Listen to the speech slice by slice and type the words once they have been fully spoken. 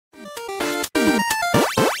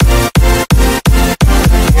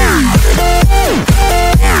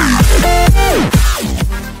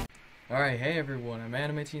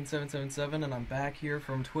Ultimate777, and I'm back here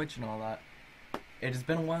from Twitch and all that. It has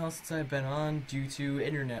been a while since I've been on due to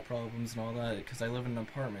internet problems and all that, because I live in an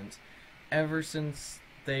apartment. Ever since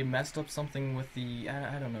they messed up something with the,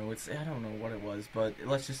 I don't know what it was, but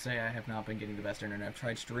let's just say I have not been getting the best internet. I've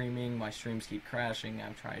tried streaming, my streams keep crashing,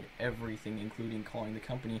 I've tried everything, including calling the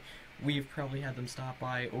company. We've probably had them stop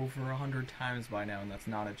by over 100 times by now, and that's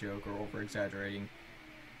not a joke or over-exaggerating.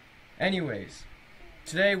 Anyways,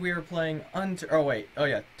 today we are playing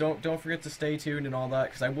don't forget to stay tuned and all that,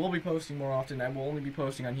 because I will be posting more often. I will only be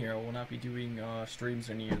posting on here. I will not be doing streams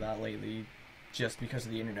or any of that lately, just because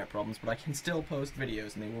of the internet problems, but I can still post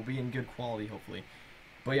videos, and they will be in good quality, hopefully.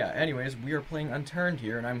 But yeah, anyways, we are playing Unturned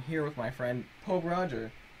here, and I'm here with my friend, PopeRoger.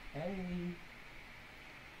 Hey.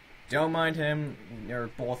 Don't mind him, or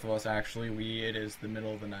both of us, actually. It is the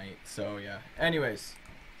middle of the night, so yeah. Anyways,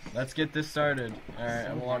 let's get this started. Alright,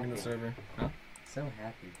 I'm logging the server. Huh? So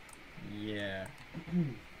happy. Yeah.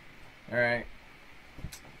 Alright.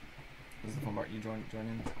 This is the fun part. You join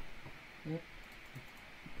in? Yep.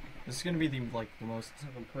 This is gonna be the most... I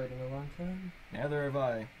haven't played in a long time. Neither have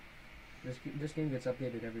I. This game gets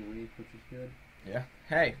updated every week, which is good. Yeah.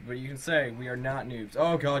 Hey, but you can say we are not noobs.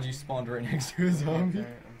 Oh god, you spawned right next to a zombie.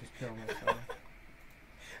 I'm just killing myself.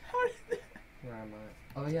 How did that... Where am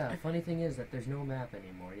I? Oh yeah, funny thing is that there's no map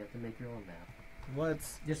anymore. You have to make your own map. What?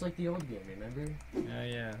 Just like the old game, remember?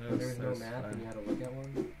 Yeah. There was no map and you had to look at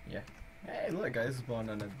one. Yeah. Hey, look, guys, spawned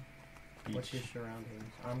on a beach. What's your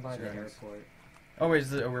surroundings? I'm by the airport. Oh wait,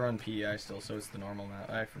 we're on PEI still, so it's the normal map.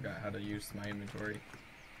 I forgot how to use my inventory.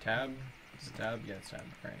 Tab? Is it tab? Yeah, it's tab.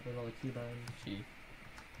 Right. With all the keybinds. G.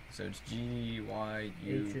 So it's G, Y,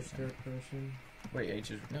 U. H is third person. Wait,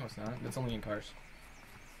 H is... No, it's not. That's only in cars.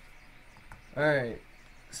 Alright.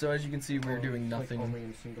 So as you can see, we're doing nothing. Like only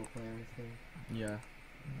in single player, I think. Yeah.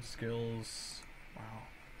 Skills. Wow.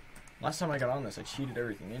 Last time I got on this, I cheated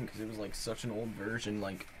everything in because it was like such an old version.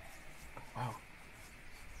 Like, wow.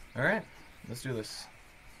 Alright. Let's do this.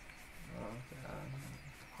 Oh, God.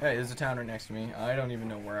 Hey, there's a town right next to me. I don't even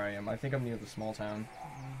know where I am. I think I'm near the small town.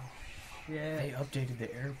 Shit. They updated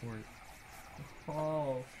the airport.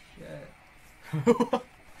 Oh, shit.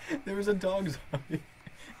 There was a dog zombie.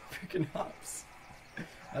 Freaking hops.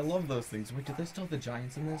 I love those things. Wait, do they still have the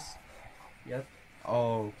giants in this? Yep.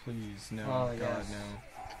 Oh, please. No. Oh, God, yes. no.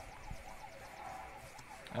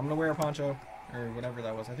 I'm gonna wear a poncho. Or whatever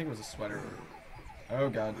that was. I think it was a sweater. Oh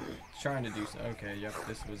god, trying to do so. Okay, yep,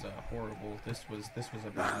 this was horrible. This was a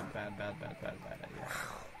bad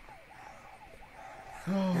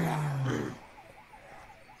idea.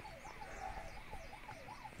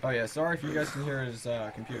 Oh yeah, sorry if you guys can hear his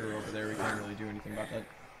computer over there. We can't really do anything about that.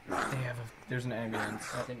 There's an ambulance.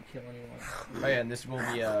 That didn't kill anyone. Oh yeah, and this will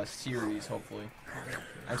be a series, hopefully.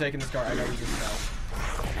 I'm taking this car. I know we just fell.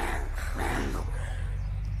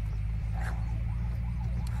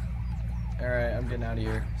 Alright, I'm getting out of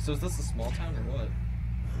here. So is this a small town or what?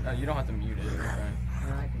 Oh, you don't have to mute it. You're fine.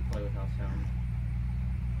 No, I can play without sound.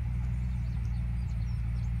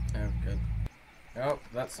 Oh, good. Oh,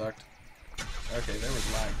 that sucked. Okay, there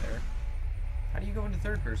was lag there. How do you go into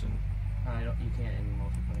third person? You can't in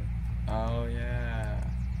multiplayer. Oh, yeah.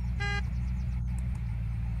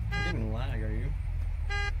 You're getting lag, are you?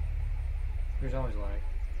 There's always lag.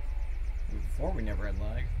 Before we never had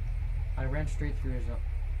lag. I ran straight through his...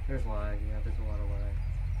 There's lag, yeah, there's a lot of lag.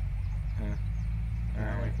 Huh.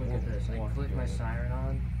 Alright, Like, look at this. I click my siren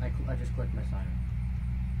on. I just clicked my siren.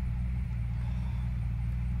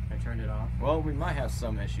 I turned it off. Well, we might have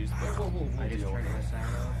some issues, but we'll I just deal with turned my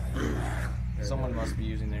siren off. Someone must be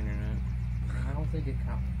using the internet. I don't think it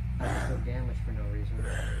counts. I just took damage for no reason.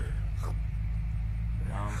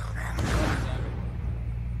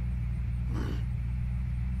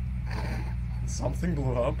 Something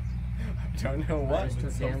blew up. I don't know what. I just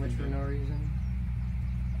took damage for no reason.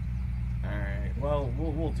 Alright, well,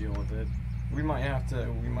 we'll deal with it. We might have to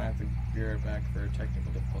be right back for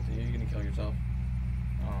technical difficulty. Are you gonna kill yourself?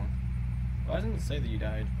 Oh. Why doesn't it say that you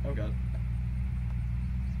died? Oh god.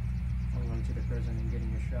 I'm going to the prison and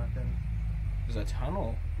getting your shotgun. There's a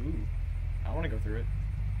tunnel. Ooh. I wanna go through it.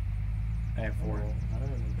 I have 4. I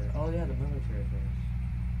don't remember. Oh yeah, the military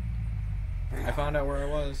base. I found out where I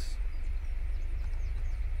was.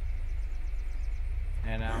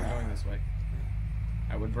 And now I'm going this way.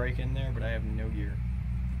 I would break in there, but I have no gear.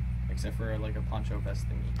 Except for like a poncho vest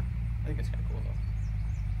thingy. I think it's kinda cool though.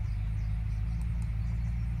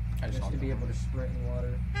 I just to be able to sprint in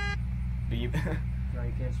water. Beep. No,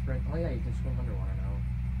 you can't sprint. Oh yeah, you can swim underwater now.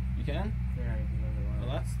 You can? Yeah, you can swim underwater.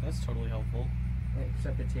 Well, that's totally helpful.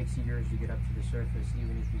 Except it takes years to get up to the surface,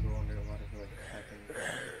 even if you go underwater for like a second.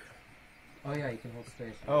 Oh yeah, you can hold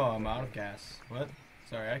space. Oh, I'm out of gas. What?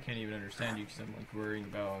 Sorry, I can't even understand you because I'm like worrying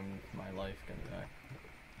about my life gonna die.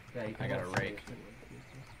 Yeah, you can I got a watch rake. this.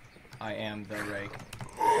 I am the rake.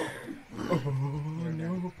 You're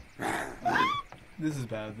no. This is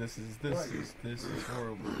bad. This is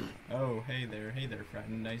horrible. Oh, hey there,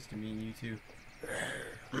 friend. Nice to meet you too.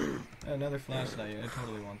 Another flashlight. I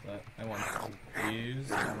totally want that. I want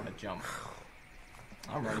these. I want to jump.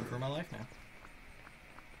 I'm running for my life now.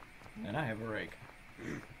 And I have a rake.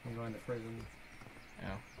 I'm going to prison.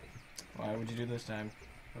 Oh. Why would you do this time?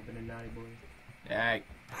 I've been a naughty boy. Hey,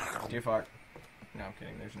 too far. No, I'm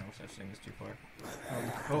kidding. There's no such thing as too far.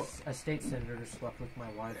 Oh. A state senator just slept with my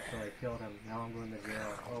wife, so I killed him. Now I'm going to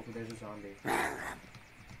jail. Oh, but there's a zombie.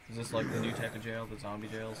 Is this like the new type of jail, the zombie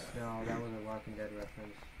jails? No, that was a Walking Dead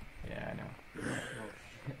reference. Yeah, I know. Oh shit, oh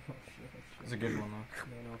shit, oh shit. It's a good one though.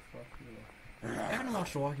 No, fuck you. I haven't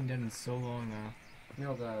watched The Walking Dead in so long now.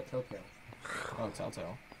 No, the Telltale. Oh,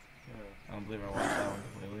 Telltale. Yeah. I don't believe I watched that one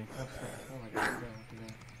completely. Oh my god, no.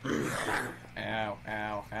 Ow,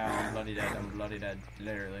 ow, ow, I'm bloody dead,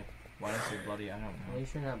 literally. Why did I say bloody? I don't At know.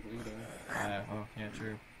 least you're not bleeding. Oh, yeah,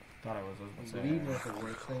 true. Thought I was about to say. Bleed was the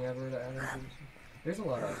worst thing ever to add into this. There's a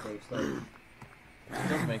lot of updates, like, It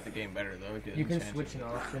does make the game better, though. It you can chances. switch an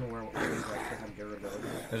option where things like to have durability.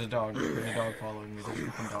 There's a dog following me. There's a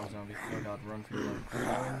freaking dog zombie. Oh god, run for your life.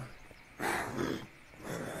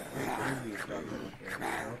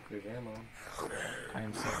 There's ammo. I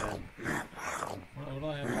am so dead. What do I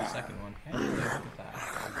have in the second one? Hey, look at that.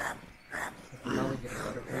 I can probably get a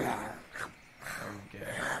butterfly. Okay.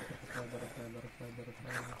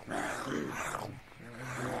 Butterfly.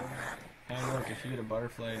 Hey, look, if you get a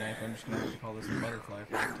butterfly knife, I'm just gonna have to call this a butterfly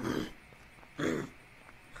effect.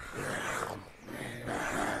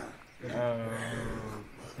 Oh.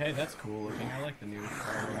 Hey, that's cool looking. I like the new.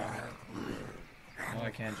 Oh, I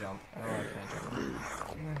can't jump. Oh, I can't jump.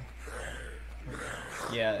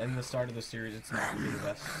 Yeah, in the start of the series, it's not gonna be the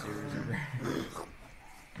best series ever.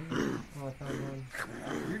 Oh, I found one.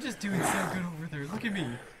 You're just doing so good over there. Look at me.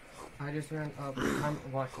 I just ran up.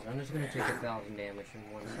 Watch this. I'm just gonna take 1,000 damage in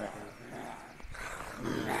 1 second.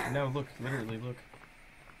 No, look, literally, look.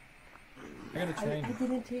 I gotta train. I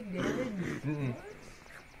didn't take damage. Mm-mm.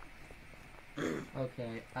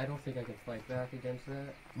 Okay, I don't think I can fight back against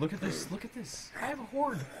that. Look at this, look at this. I have a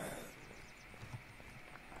horde.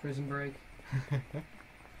 Prison break.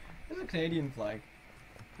 There's a Canadian flag.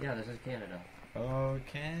 Yeah, this is Canada. Oh,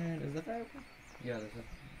 Canada. Is that right? Yeah, this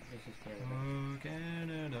is Canada. Oh,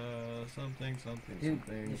 Canada. Something, something, Dude,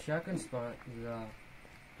 something. the shotgun spawn, I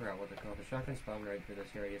forgot what they're called. The shotgun spawn rate for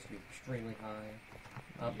this area used to be extremely high.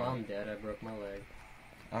 I'm dead. I broke my leg.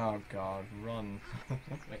 Oh god, run.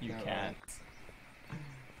 You can't.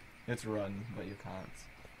 It's run, but you can't.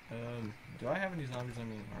 Do I have any zombies on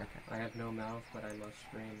me? Okay. I have no mouth, but I must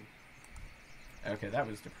scream. Okay, that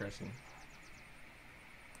was depressing.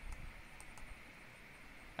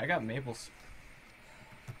 I got maples.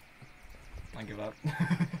 I give up.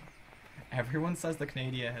 Everyone says the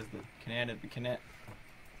Canada has the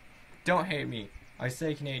Don't hate me. I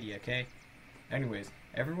say Canada, okay? Anyways,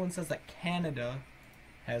 everyone says that Canada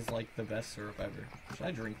has like the best syrup ever. Should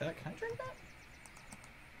I drink that? Can I drink that?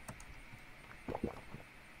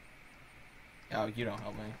 Oh, you don't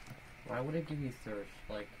help me. Why would it give you thirst?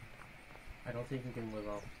 Like, I don't think you can live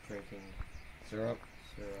off drinking Syrup?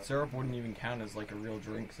 syrup. Syrup wouldn't even count as like a real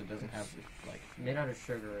drink because it doesn't have like... Made out of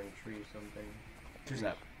sugar and tree something. Who's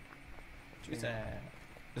that? Who's that?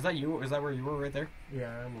 Is that you? Is that where you were right there? Yeah,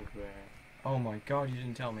 I'm over there. Oh my god, you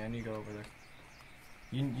didn't tell me. I need to go over there.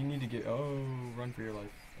 You need to get... Oh, run for your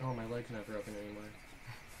life. Oh, my leg's not broken anymore.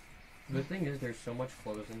 The thing is, there's so much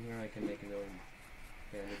clothes in here, I can make a million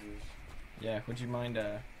bandages. Yeah, would you mind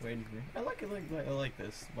waiting for me? I like it. I like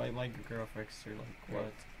this. Like your girl fix or like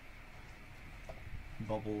what?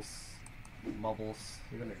 Bubbles.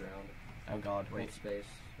 You're gonna drown. Oh god, Hold wait. space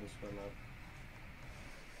and swim up.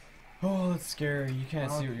 Oh, that's scary. You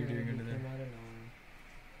can't see what you're doing under there.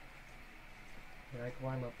 Can I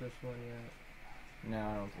climb up this one yet? No,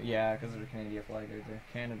 I don't. Yeah, because there's a Canadian flag right there.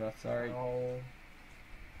 Canada, sorry. Oh.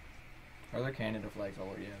 Are there Canada flags all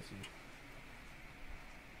over? Yeah, I see.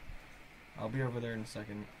 I'll be over there in a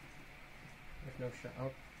second. There's no shot.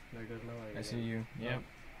 Oh, there goes my leg. I see you. Yep.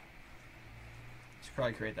 Should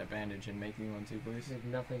probably create that bandage and make me one too, please. There's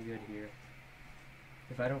nothing good here.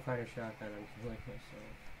 If I don't find a shotgun, I'm killing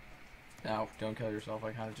myself. No, don't kill yourself.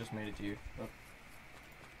 I kind of just made it to you. Oh.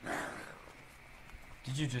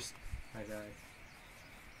 Did you just... I died.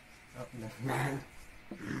 Oh, never mind.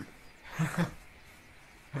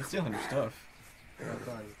 I'm stealing your stuff. Have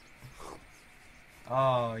fun.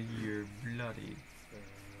 Oh, you're bloody.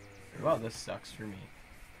 Well, this sucks for me.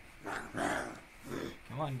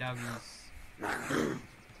 Come on, doggies.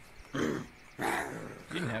 You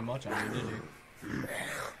didn't have much on you, did you?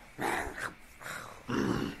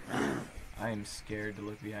 I am scared to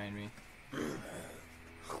look behind me. Should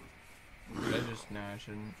I just... No, I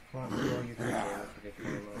shouldn't. Come on, go on your video to get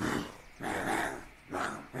camera mode.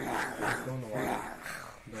 Just go in the water.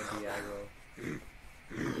 They'll be aggro.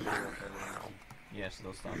 Yeah, so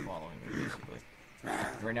they'll stop following me, basically.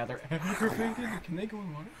 Right now they're aggravated. Can they go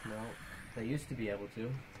in water? No. They used to be able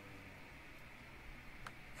to.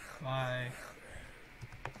 Bye.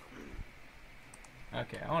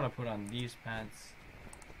 Okay, I want to put on these pants.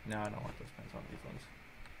 No, I don't want those pants. I want these ones.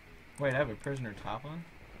 Wait, I have a prisoner top on?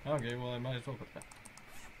 Okay, well I might as well put that.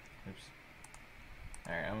 Oops.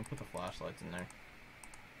 Alright, I'm gonna put the flashlights in there.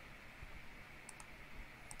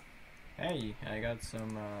 Hey, I got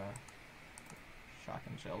some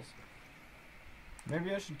shotgun shells.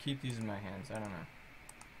 Maybe I should keep these in my hands. I don't know.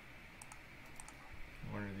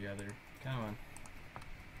 One or the other. Come on.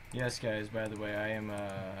 Yes, guys. By the way, I am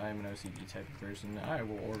an OCD type of person. I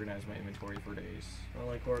will organize my inventory for days. I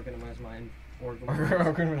like I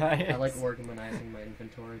like organizing my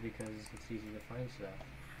inventory because it's easy to find stuff.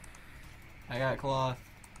 I got cloth.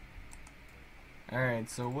 Alright,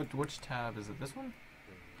 so which tab is it? This one?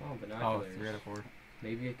 Oh, binoculars. Oh, 3 out of 4.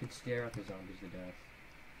 Maybe it could stare at the zombies to death.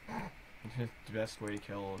 The best way to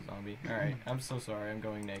kill a zombie. Alright, I'm so sorry. I'm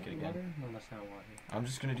going naked again. Water? No, that's not water. I'm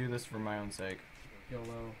just gonna do this for my own sake.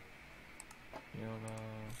 YOLO.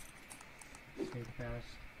 Sneak fast.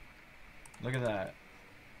 Look at that.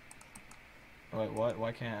 Wait, what?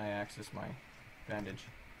 Why can't I access my bandage?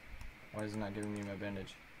 Why is it not giving me my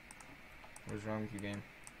bandage? What is wrong with you, game?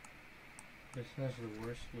 This has the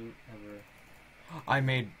worst loot ever. I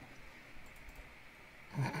made...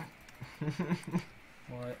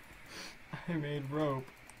 What? I made rope.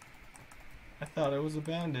 I thought it was a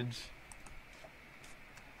bandage.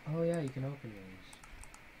 Oh yeah, you can open these.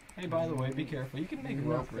 Hey, by the way, be careful. You can make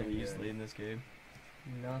rope Nothing really good. easily in this game.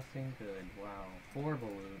 Nothing good. Wow. Horrible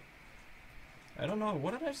loot. I don't know.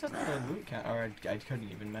 What did I set the loot count? Or I couldn't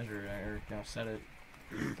even measure it. Or set it.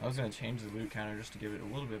 I was gonna change the loot counter just to give it a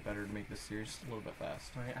little bit better to make this series a little bit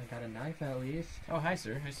fast. Alright, I got a knife at least. Oh, hi,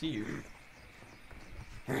 sir. I see you.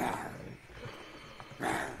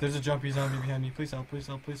 There's a jumpy zombie behind me. Please help, please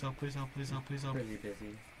help, please help, please help, please help, please help. Pretty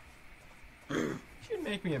busy. You should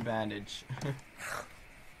make me a bandage.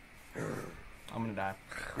 I'm gonna die.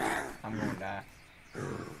 I'm gonna die.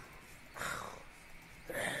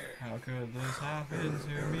 How could this happen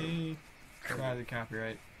to me? Try the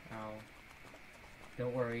copyright. Ow.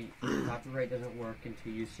 Don't worry, copyright doesn't work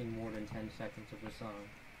until you've seen more than 10 seconds of the song.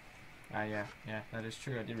 Yeah, that is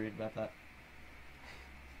true. I did read about that.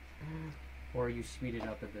 Or you speed it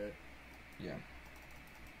up a bit. Yeah.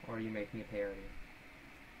 Or you make me a parody.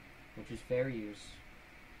 Which is fair use.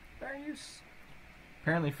 Fair use.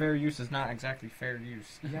 Apparently fair use is not exactly fair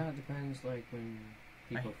use. Yeah, it depends, like, when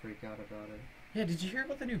people freak out about it. Yeah, did you hear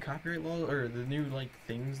about the new copyright law, or the new, like,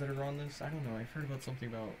 things that are on this? I don't know, I've heard about something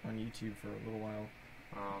about on YouTube for a little while.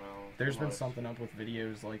 I don't know. There's been something up with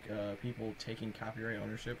videos, like, people taking copyright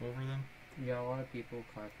ownership over them. Yeah, a lot of people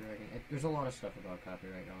copywriting. There's a lot of stuff about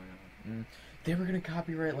copyright going on. They were gonna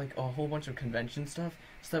copyright, like, a whole bunch of convention stuff,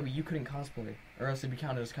 so that way you couldn't cosplay, or else it'd be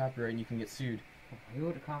counted as copyright and you can get sued. Who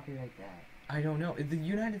would copyright that? I don't know. The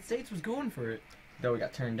United States was going for it, though it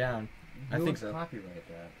got turned down. I think so. Who would copyright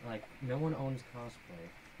that? Like, no one owns cosplay.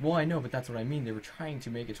 Well, I know, but that's what I mean. They were trying to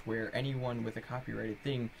make it to where anyone with a copyrighted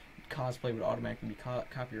thing, cosplay would automatically be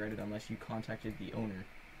copyrighted unless you contacted the owner.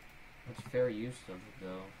 That's fair use of it,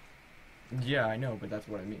 though. Yeah, I know, but that's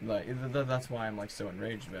what I mean. Like, that's why I'm, like, so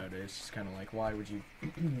enraged about it. It's just kind of like, why would you...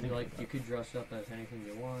 Like, you could dress up as anything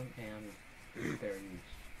you want, and fair use.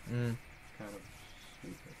 Kind of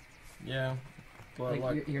stupid. Yeah, but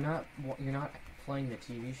like you're not playing the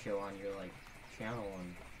TV show on your like channel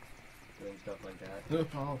and doing stuff like that.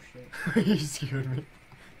 Oh shit! You scared me.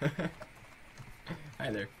 Hi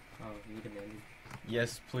there. Oh, you need a bandage?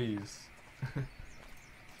 Yes, please.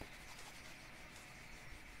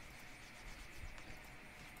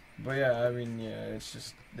 But yeah, I mean, yeah, it's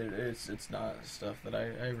just it's not stuff that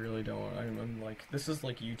I really don't want. I'm like, this is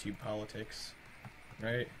like YouTube politics,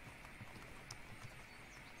 right?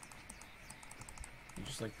 You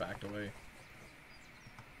just like backed away.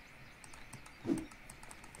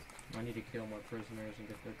 I need to kill more prisoners and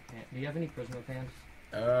get their pants. Do you have any prisoner pants?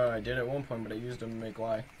 I did at one point, but I used them to make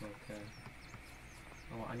lye. Okay.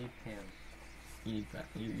 Oh, I need pants. You need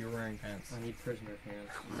you're wearing pants. I need prisoner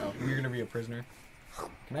pants. Oh, you're gonna be a prisoner.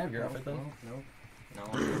 Can I have your outfit then? No. No,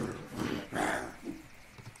 I'm a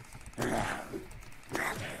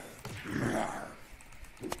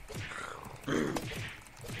prisoner.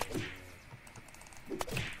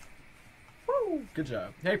 Good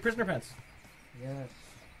job. Hey, prisoner pants. Yes.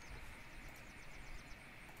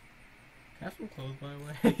 Can I have some clothes, by the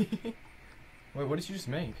way? Wait, what did you just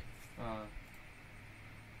make?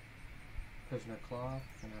 Prisoner cloth.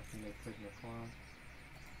 And I have to make prisoner cloth.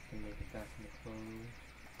 Can make it back into clothes.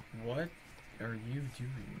 What are you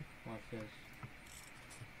doing? Watch this.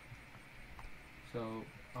 So,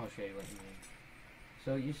 I'll show you what you mean.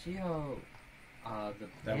 So, you see how the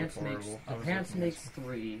pants makes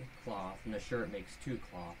 3 cloth, and the shirt makes 2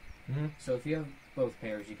 cloth. Mm-hmm. So, if you have both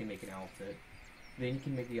pairs, you can make an outfit. Then you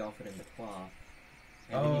can make the outfit into cloth.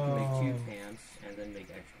 And then you can make 2 pants, and then make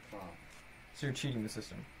extra cloth. So you're cheating the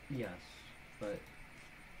system. Yes, but...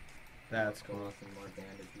 That's cool. Cloth and more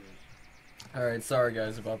bandages. Alright, sorry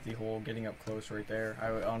guys about the whole getting up close right there.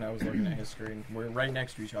 I was looking at his screen. We're right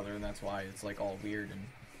next to each other, and that's why it's like all weird, and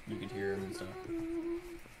you could hear him and stuff.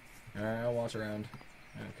 Alright, I'll watch around.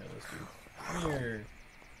 Okay, let's do. Come here.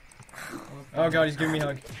 Oh god, he's giving me a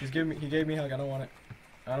hug. He gave me a hug. I don't want it.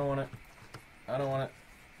 I don't want it. I don't want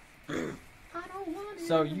it. I don't want it.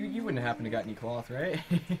 So you wouldn't happen to got any cloth, right?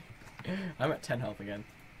 I'm at 10 health again.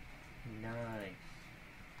 Nice.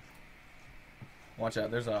 Watch out,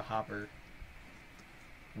 there's a hopper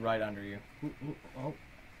right under you. Ooh, oh.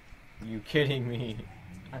 You kidding me?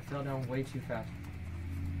 I fell down way too fast.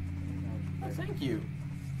 Oh, thank you.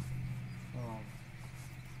 Oh.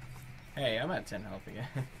 Hey, I'm at 10 health again.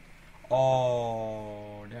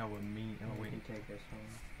 Oh, that was me. Oh, wait. You take this one.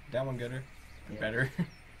 That one gooder? Yeah. Better?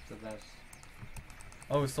 It's the best.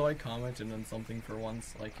 Oh, so I commented on something for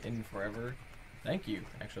once, like, in forever. Thank you.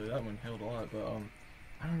 Actually, that one held a lot, but,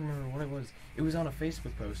 I don't remember what it was. It was on a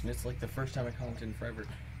Facebook post, and it's, like, the first time I commented in forever.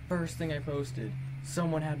 First thing I posted,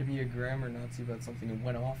 someone had to be a grammar Nazi about something and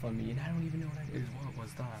went off on me, and I don't even know what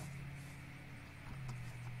was that.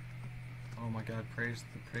 Oh my god, praise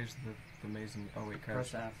the amazing... Oh, wait,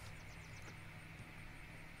 crouch. Press F.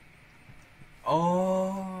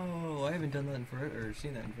 Oh, I haven't done that in forever, or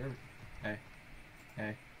seen that in forever. Hey.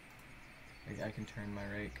 Hey. I can turn my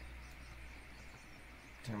rake.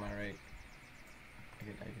 Turn my rake. I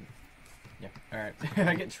can. Yeah, alright.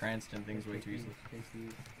 I get tranced in things way too easily. Take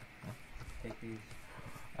these. Huh? Take these.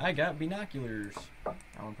 I got binoculars.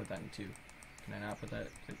 I want to put that in 2. Can I not put that?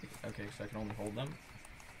 Okay, so I can only hold them.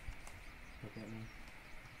 Look at me.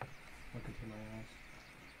 Look into my eyes.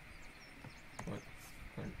 What?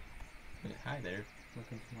 Hi there.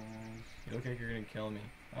 Look into my eyes. You look like you're gonna kill me.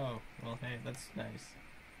 Oh, well, hey, that's nice.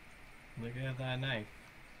 Look at that knife.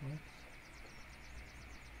 What?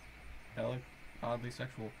 That looked oddly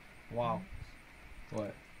sexual. Wow.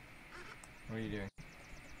 What? What are you doing?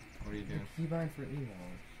 What are you doing? The keybind for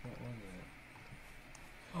emails. What was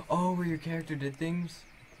it? Oh, where your character did things?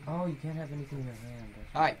 Oh, you can't have anything in your hand.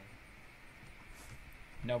 That's Hi. right.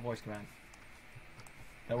 No voice command.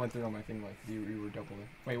 That went through on my thing like you were double.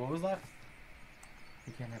 Wait, what was that?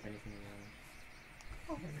 You can't have anything in your arms.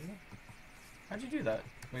 Oh, there you go. How'd you do that?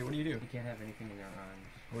 Wait, what do you do? You can't have anything in your arms.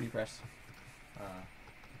 What do you press?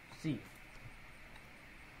 C.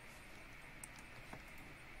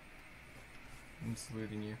 I'm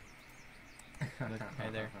saluting you. Look, hey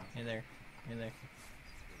there, hey there, hey there.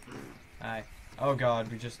 Hi. Oh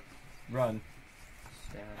god, we just run.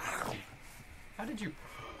 Stab. How did you?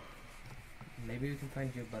 Maybe we can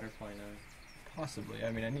find you a butterfly now. Possibly.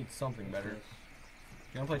 I mean, I need something What's better. this?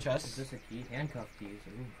 You wanna play chess? Is this a key? Handcuff keys.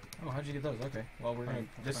 Ooh. Oh, how'd you get those? Okay. Well, we're gonna. Fine,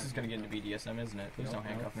 This fine, is gonna fine, get into BDSM, isn't it? Please don't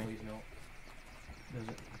handcuff me. Please no. Does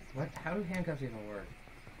it? What? How do handcuffs even work?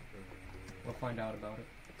 We'll find out about it.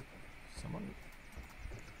 Someone.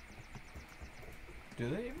 Do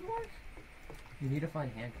they even work? You need to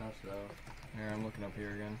find handcuffs though. Here, I'm looking up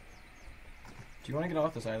here again. Do you want to get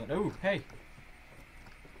off this island? Oh, hey!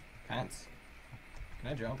 Pants.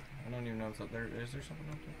 Can I jump? I don't even know what's up there. Is there something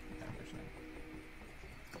up there? Yeah, there's not.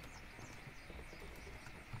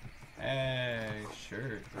 Hey,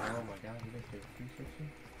 sure. Oh my god, you did 360?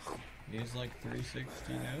 Use like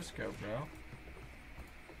 360 no scope, bro.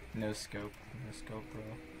 No scope. No scope, bro.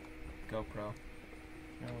 GoPro.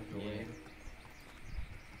 That was Yeah. delayed.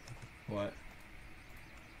 What?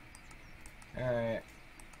 Alright.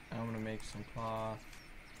 I'm gonna make some cloth.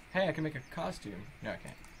 Hey, I can make a costume. No, I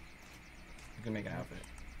can't. I can make an outfit.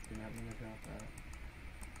 Did not mean to drop that.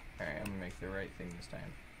 Alright, I'm gonna make the right thing this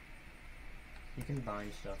time. You can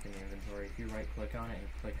bind stuff in your inventory. If you right click on it and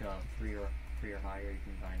click 3 or higher, you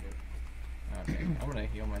can bind it. Okay, I'm gonna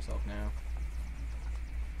heal myself now.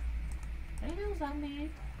 Hello, zombie.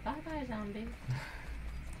 Bye bye, zombie.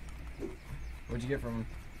 What'd you get from...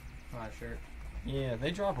 Shirt. Yeah,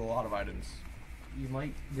 they drop a lot of items. You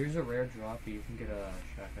might. There's a rare drop, but you can get a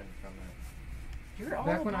shotgun from it. You're all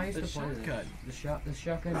Back when about I used the to play shotgun. this, the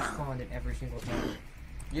shotgun spawned in every single time.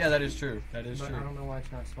 Yeah, that is true. That is But true. I don't know why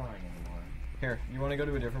it's not spawning anymore. Here, you want to go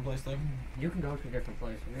to a different place though? You can go to a different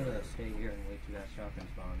place. I'm gonna stay here and wait till that shotgun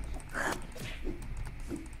spawns.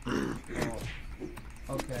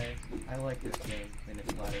 Oh, okay, I like this game and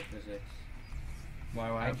its ladder physics.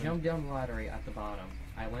 Why? What I happened? jumped down the ladder at the bottom.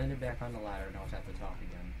 I landed back on the ladder and I was at the top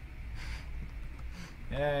again.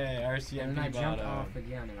 Yay, RCMP And then I jumped bottom. off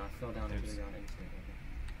again and I fell down into the ground instantly.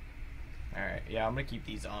 Alright, yeah, I'm gonna keep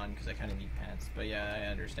these on because I kind of need pants. But yeah, I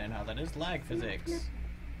understand how that is lag physics.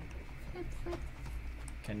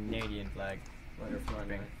 Canadian flag. Butterfly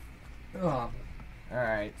Bing. knife. Oh,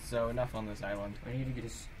 Alright, so enough on this island. I need to get a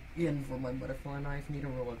skin for my butterfly knife. Need to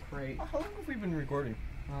roll a crate. How long have we been recording?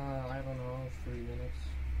 I don't know, 3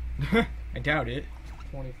 minutes. I doubt it.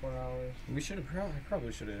 24 hours. We should have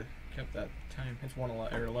probably should have kept that time. It's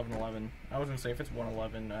 1:11 or 11:11. I was gonna say if it's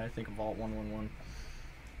 1:11, I think of Vault 111.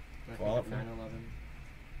 I Well, think 9/11.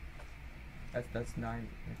 That's 9.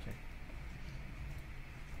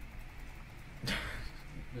 Okay.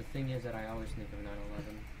 The thing is that I always think of 9/11.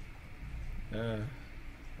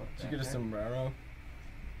 What Did the you get a heck? sombrero?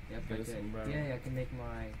 Yep, Get I a did. sombrero. Yeah, I can make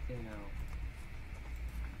my thing now.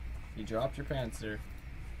 You dropped your pants, sir.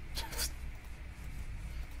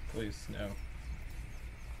 Please, no.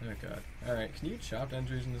 Oh god. Alright, can you chop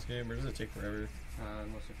entries in this game, or does it take forever?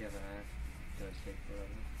 Unless if you have an axe, it does take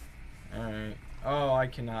forever. Alright. Oh, I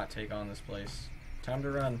cannot take on this place. Time to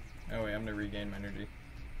run. Oh wait, I'm gonna regain my energy.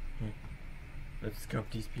 Let's scope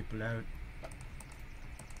these people out.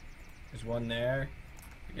 There's one there.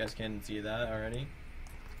 You guys can see that already.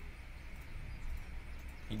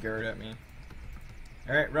 He girded at me.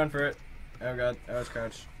 Alright, run for it. Oh god, oh it's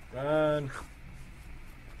crouched. Run!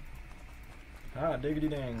 Ah, diggity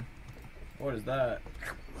dang. What is that?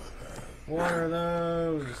 What are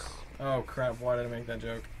those? Oh crap, why did I make that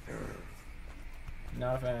joke?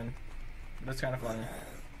 Not a fan. But it's kind of funny.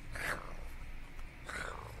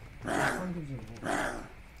 Which one gives you more?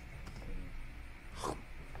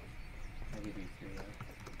 I'll give you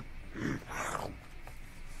 3.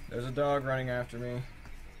 There's a dog running after me.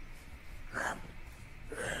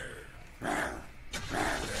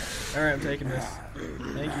 Alright, I'm taking this.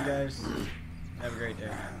 Thank you guys. Have a great day.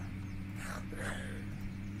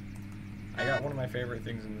 I got one of my favorite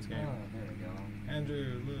things in this game. Oh, there we go.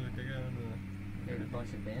 Andrew, look, I got There's a bunch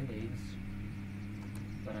of band-aids.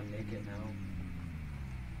 But I'm naked now.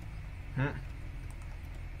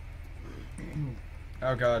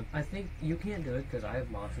 Oh god. I think you can't do it because I have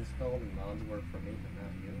mods installed and mods work for me, but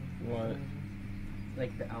not you. What?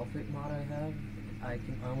 Like the outfit mod I have,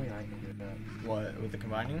 only I can do that. What? With the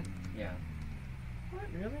combining? Yeah. What?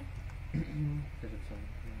 Really? Because it's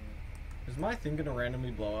Is my thing gonna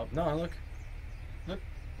randomly blow up? No, look.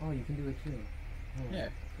 oh, you can do it too. Oh, Yeah.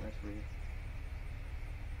 That's weird.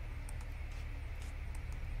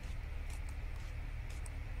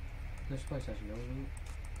 This place has no loot.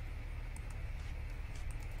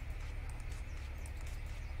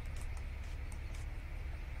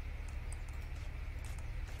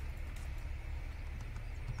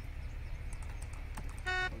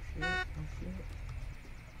 Oh shit, oh shit.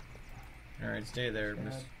 Alright, stay there, Stab.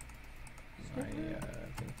 miss.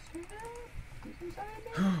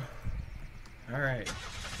 Stab. Alright.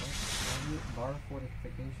 Bar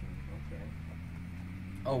fortification, okay.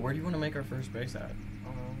 Oh, where do you want to make our first base at?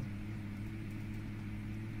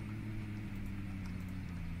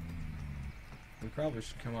 We probably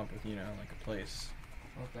should come up with, you know, like a place.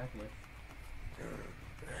 Oh, exactly.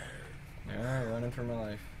 Alright, running for my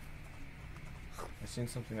life. I seen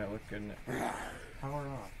something that looked good in it. Power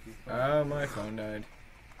off. Oh, my phone died.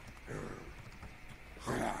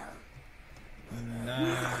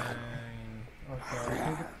 9. Okay,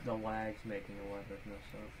 I think the lag's making a weapon mess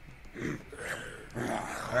up.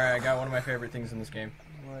 Alright, I got one of my favorite things in this game.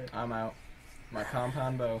 What? I'm out. My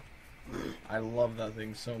compound bow. I love that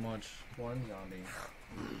thing so much. One zombie.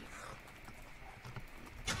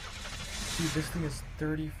 Dude, this thing is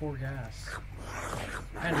 34 gas.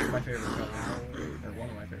 And it's my favorite color. Or one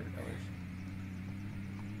of my favorite colors.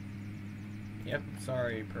 Yep,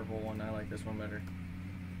 sorry, purple one. I like this one better.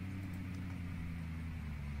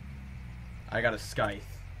 I got a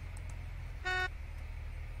scythe.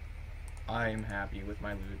 I am happy with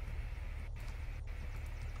my loot.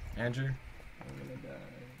 Andrew, I'm gonna die.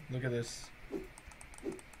 look at this.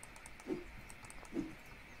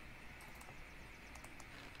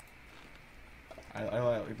 I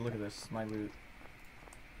look at this, my loot.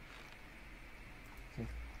 See?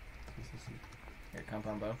 Here,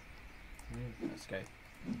 compound bow. That's okay.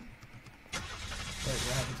 Wait,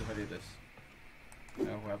 what happens if I do this? Oh,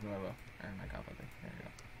 what happened to my bow? Or my combat thing. There you go.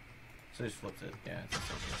 So just flipped it. Yeah, it's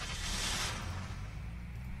so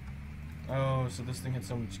good. Oh, so this thing had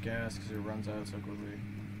so much gas because it runs out so quickly.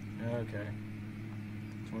 Okay.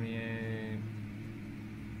 28.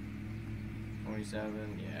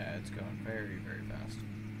 27. Yeah, it's going very, very fast.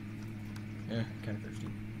 Yeah, kind of thirsty.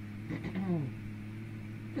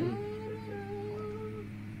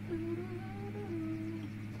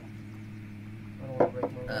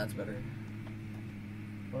 That's better.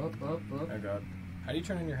 Whoop. Oh god. How do you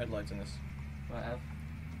turn on your headlights in this? What, F?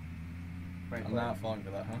 Right I'm click. not falling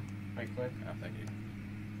for that, huh? Right click. Oh, thank you.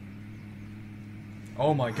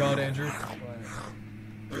 Oh my god, Andrew. What?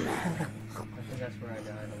 I think that's where I died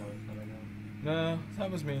a long time ago. No, that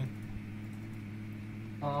was me.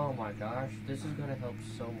 Oh my gosh, this is gonna help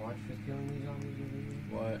so much with killing these zombies over here.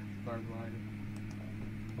 What? Barbed wire.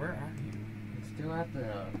 Where are you? I'm still at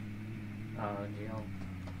the jail.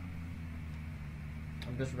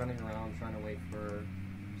 I'm just running around trying to wait for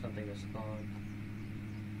something to spawn.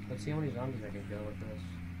 Let's see how many zombies I can kill with this.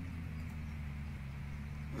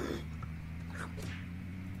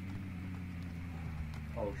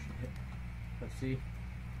 Oh shit. Let's see.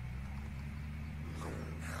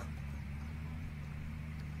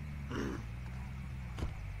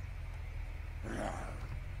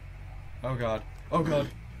 Oh god. Oh god.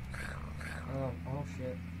 Oh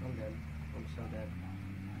shit. I'm dead. I'm so dead.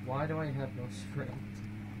 Why do I have no strength?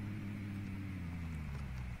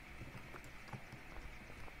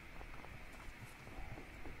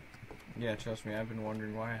 Yeah, trust me, I've been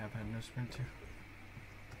wondering why I have had no sprint too.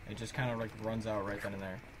 It just kind of like runs out right then and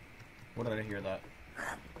there. What did I hear that?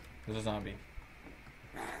 There's a zombie.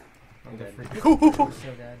 I'm dead. freak- I'm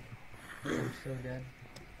so dead. I'm so dead.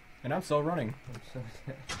 And I'm still running. I'm so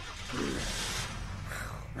dead.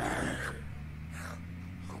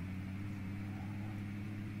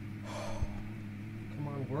 Come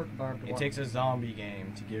on, work, barbed wire. It takes a zombie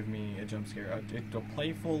game to give me a jump scare. A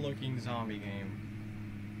playful looking zombie game.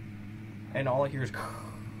 And all I hear is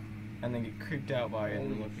and then get creeped out by it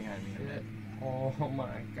and look behind me a bit. Oh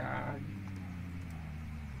my god.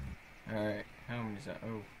 Alright, how many is that?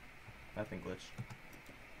 Oh, that thing glitched.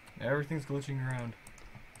 Everything's glitching around.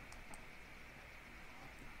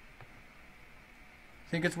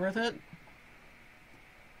 Think it's worth it?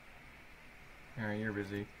 Alright, you're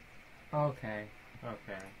busy. Okay.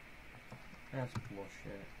 That's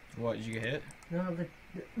bullshit. What, did you get hit? No,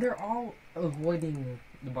 they're all avoiding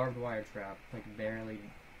the barbed wire trap, like barely.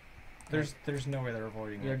 There's no way they're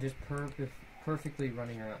avoiding They're it. just perfectly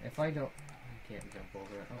running around. If I don't, I can't jump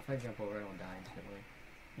over it. If I jump over it, I'll die instantly.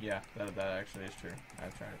 Yeah, that actually is true.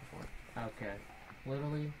 I've tried it before. Okay.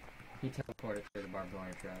 Literally, he teleported through the barbed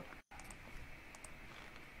wire trap.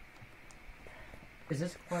 Is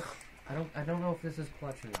this clutch? I don't know if this is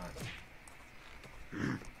clutch or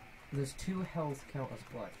not. Does 2 health count as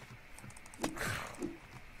clutch?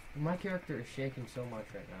 My character is shaking so much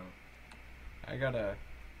right now. I got a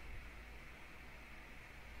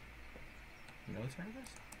military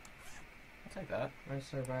vest? I'll take that. I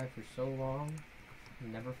survived for so long,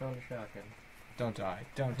 never found a shotgun. Don't die.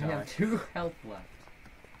 Don't I die. have 2 health left.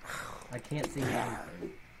 I can't see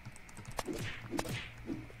anything.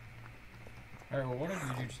 Alright, well whatever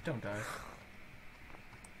you do, just don't die.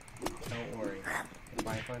 Don't worry. If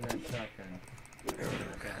I find that shotgun,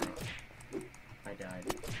 I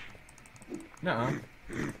died. Nuh-uh.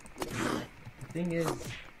 The thing is,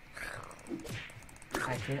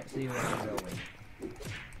 I can't see where I'm going.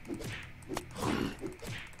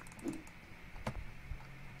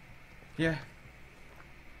 Yeah.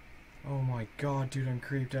 Oh my god, dude, I'm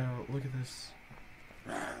creeped out. Look at this.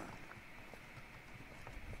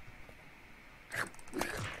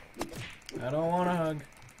 I don't want a hug.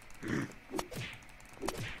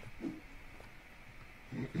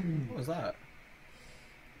 What was that?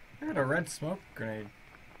 I got a red smoke grenade.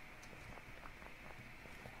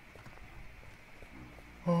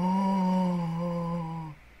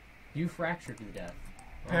 Oh. You fractured to death.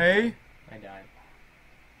 Oh, Hey. I died.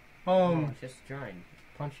 Oh, It's just trying.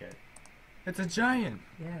 Punch it. it's a giant.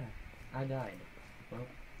 Yeah. I died. Well,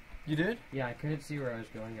 You did? yeah, I couldn't see where I was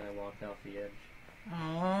going and I walked off the edge.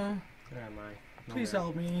 Aw. Where am I? Please Nowhere.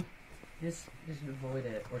 help me. Just avoid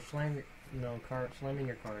it. Or slamming your car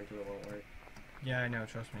into it won't work. Yeah, I know,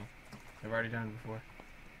 trust me. I've already done it before.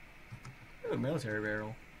 Ooh, a military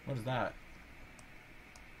barrel. What is that?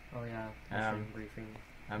 Oh yeah, mission briefing.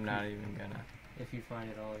 I'm not even gonna. If you find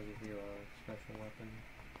it, I'll give you a special weapon.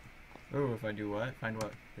 Ooh, if I do what? Find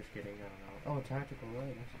what? Just kidding, I don't know. Oh, tactical,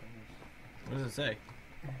 right, that's nice. What does it say?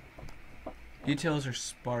 Details are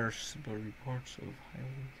sparse, but reports of highly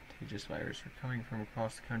contagious virus are coming from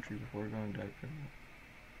across the country before going to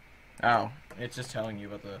Oh, it's just telling you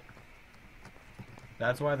about the...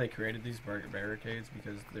 That's why they created these barricades,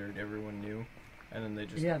 because everyone knew, and then they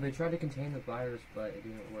just... Yeah, they tried to contain the virus, but it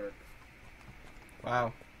didn't work.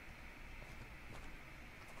 Wow.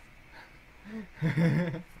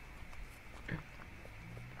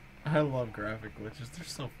 I love graphic glitches. They're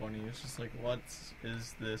so funny. It's just like, what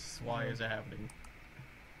is this? Why is it happening?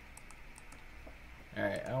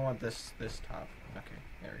 Alright, I want this top. Okay,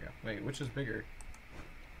 there we go. Wait, which is bigger?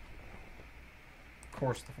 Of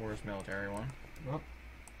course, the forest military one. Oh.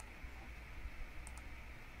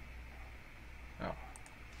 Oh.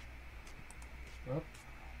 Oh.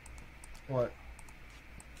 What?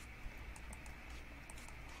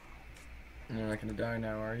 You're not gonna die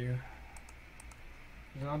now, are you?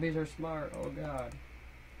 Zombies are smart. Oh god.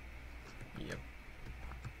 Yep.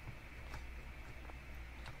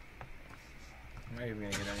 I'm not even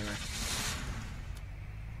gonna get anywhere.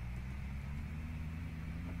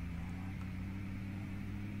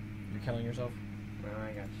 You're killing yourself? No,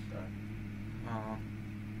 I got stuck. Aw.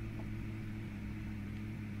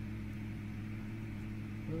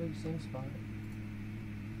 Really, same spot.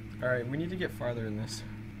 Alright, we need to get farther in this.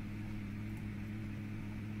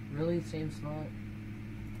 Really, same spot?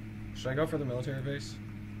 Should I go for the military base?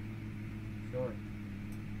 Sure.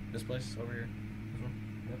 This place over here? This one?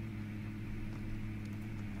 Yep.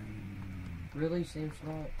 Really, same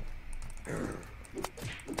spot?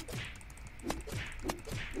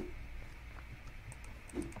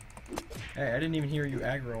 Hey, I didn't even hear you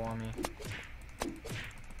aggro on me.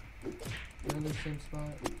 Really, same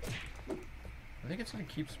spot? I think it's gonna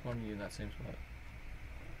keep spawning you in that same spot.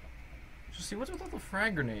 Just see, what's with all the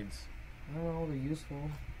frag grenades? I don't know, they're useful.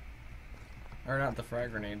 Or not the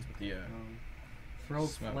frag grenades, but the, throw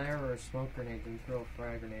smoke. flare or smoke grenade and throw a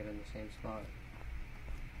frag grenade in the same spot.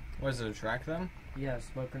 what does it attract them? Yeah,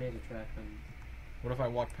 smoke grenades attract them. What if I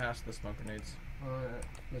walk past the smoke grenades?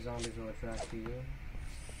 The zombies will attract to you.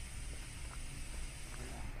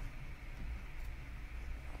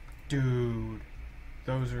 Dude,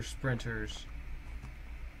 those are sprinters.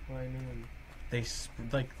 What do I mean?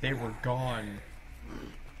 They were gone.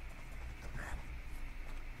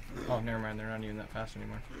 Oh, never mind, they're not even that fast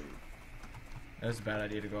anymore. That's a bad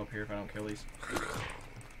idea to go up here if I don't kill these.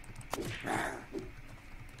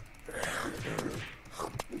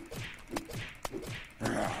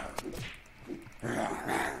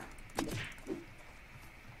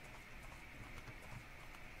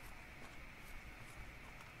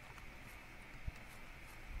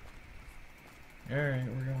 Alright,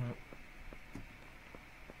 we're going up.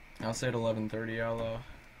 I'll say at 11:30,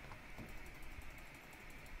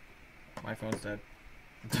 my phone's dead.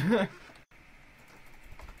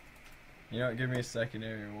 You know what, give me a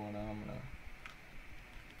secondary one, I'm gonna...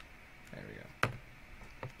 There we go.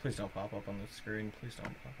 Please don't pop up on the screen, please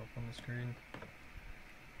don't pop up on the screen.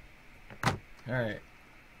 Alright.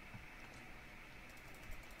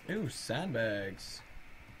 Ooh, sandbags.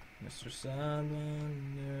 Mr.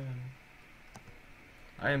 Sandman, yeah.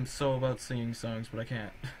 I am so about singing songs, but I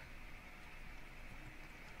can't.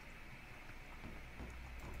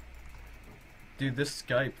 Dude, this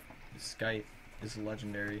Skype is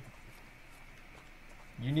legendary.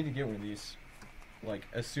 You need to get one of these, like,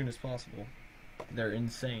 as soon as possible. They're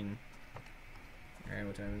insane. Alright,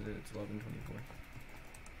 what time is it? It's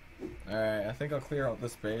 11:24. Alright, I think I'll clear out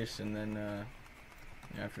this base, and then,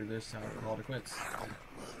 after this, I'll call it quits.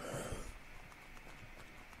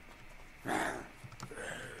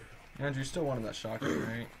 Andrew, you still wanted that shotgun,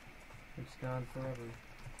 right? It's gone forever.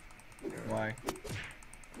 Why?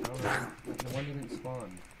 Oh, the one didn't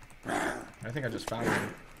spawn. I think I just found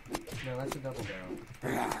one. No, that's a double barrel.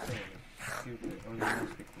 Stupid. Oh, you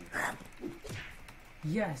must be clean.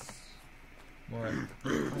 Yes! What? Oh,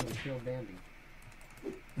 you killed Bambi.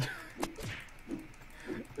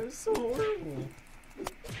 That's so horrible.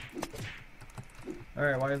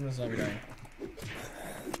 Alright, why isn't this zombie dying?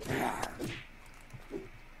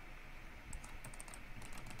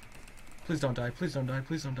 Please don't die, please don't die,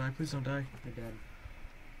 please don't die, please don't die. You're dead.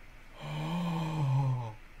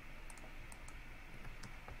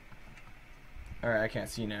 Alright, I can't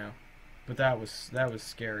see now. But that was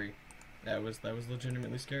scary. That was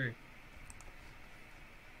legitimately scary.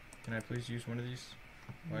 Can I please use one of these?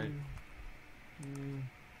 Why?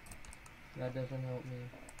 That doesn't help me.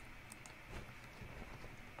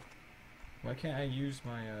 Why can't I use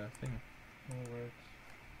my thing? It works.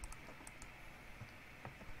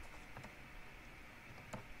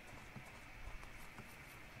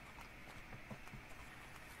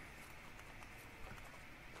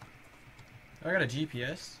 I got a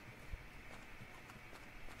GPS.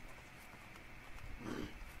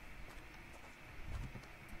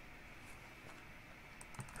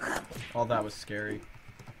 Oh, that was scary.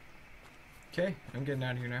 Okay, I'm getting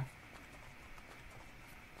out of here now.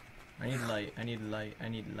 I need light, I need light, I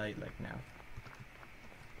need light like now.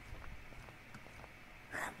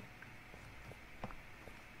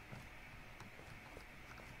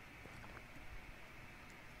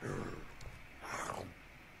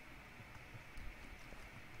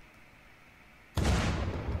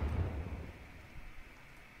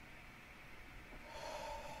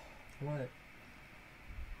 What?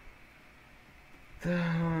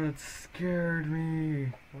 That scared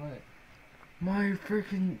me. What? My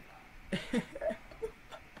freaking...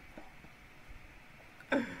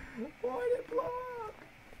 Why did it blow up?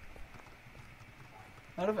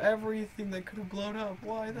 Out of everything that could have blown up,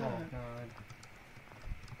 why that? Oh god.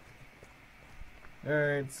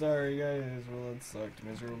 Alright, sorry guys, well that sucked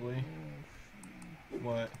miserably. Oh,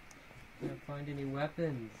 What? can't find any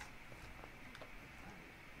weapons.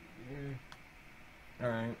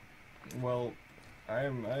 Alright. Well,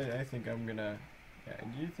 I think I'm gonna... Yeah,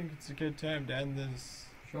 do you think it's a good time to end this?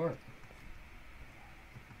 Sure.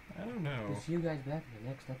 I don't know. We'll see you guys back in the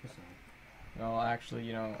next episode. Well, actually,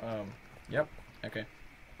 yep, okay.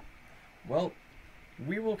 Well,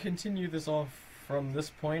 we will continue this off from this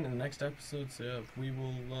point in the next episode, so we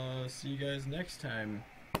will see you guys next time.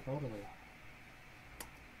 Totally.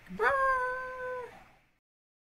 Bye!